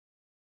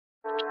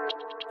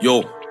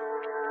Yo,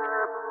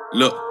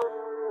 look.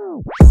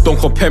 Don't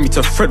compare me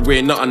to Fred, we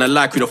ain't nothing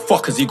alike. Who the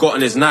fuck has he got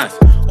on his knife?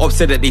 Op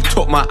said that they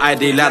took my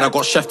ID, lad, I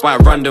got chef by a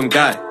random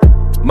guy.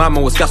 My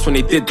man was gas when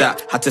they did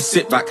that. Had to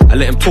sit back and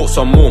let him talk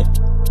some more.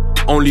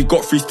 Only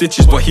got 3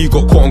 stitches, but he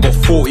got caught and got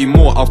 40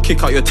 more. I'll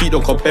kick out your teeth,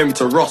 don't compare me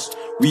to Russ.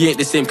 We ain't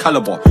the same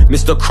caliber.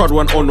 Mr. Crud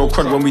went on no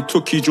crud when we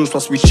took key jewels,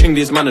 plus we chinged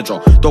his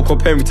manager. Don't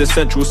compare me to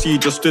Central C, he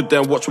just stood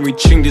there and watched when we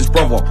chinged his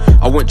brother.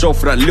 I went jail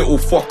for that little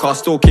fucker, I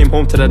still came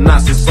home to the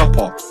nicest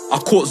supper. I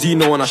caught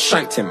Zeno and I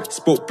shanked him,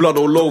 spilt blood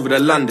all over the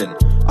landing.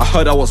 I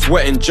heard I was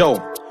wet in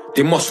jail,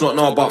 they must not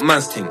know about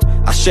man's thing.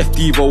 I chef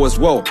Devo as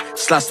well,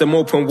 sliced them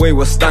open where we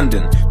were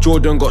standing.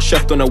 Jordan got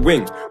chefed on a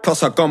wing,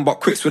 plus I gun but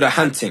quicks with a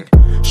hand ting.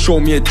 Show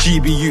me a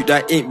GB youth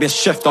that ain't been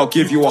chefed, I'll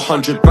give you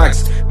 100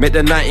 bags. Make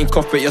the night in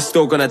cough, but you're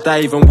still gonna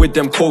die even with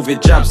them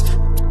COVID jabs.